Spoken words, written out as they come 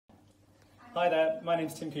Hi there, my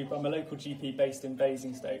name's Tim Cooper. I'm a local GP based in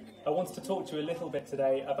Basingstoke. I wanted to talk to you a little bit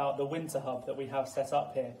today about the winter hub that we have set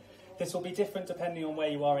up here. This will be different depending on where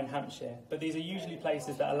you are in Hampshire, but these are usually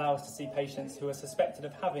places that allow us to see patients who are suspected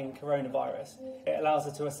of having coronavirus. It allows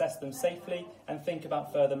us to assess them safely and think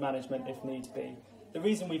about further management if need be. The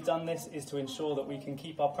reason we've done this is to ensure that we can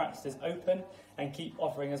keep our practices open and keep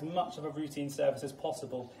offering as much of a routine service as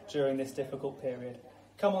possible during this difficult period.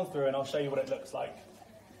 Come on through and I'll show you what it looks like.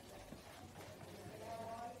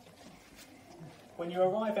 When you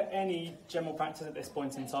arrive at any general practice at this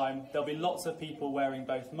point in time, there'll be lots of people wearing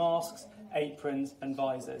both masks, aprons and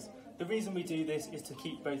visors. The reason we do this is to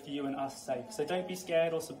keep both you and us safe, so don't be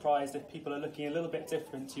scared or surprised if people are looking a little bit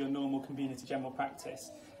different to your normal community general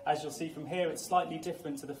practice. As you'll see from here, it's slightly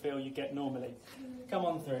different to the feel you get normally. Come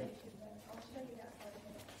on through.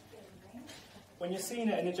 When you're seeing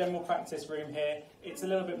it in the general practice room here, it's a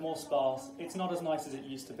little bit more sparse. It's not as nice as it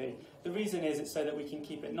used to be. The reason is it's so that we can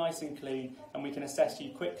keep it nice and clean and we can assess you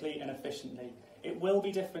quickly and efficiently. It will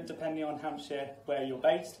be different depending on Hampshire where you're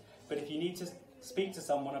based, but if you need to speak to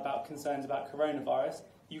someone about concerns about coronavirus,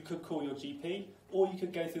 you could call your GP or you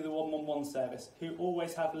could go through the 111 service, who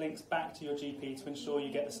always have links back to your GP to ensure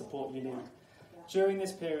you get the support you need. During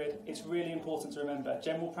this period, it's really important to remember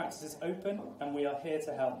general practice is open and we are here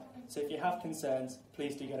to help. So if you have concerns,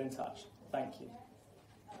 please do get in touch. Thank you.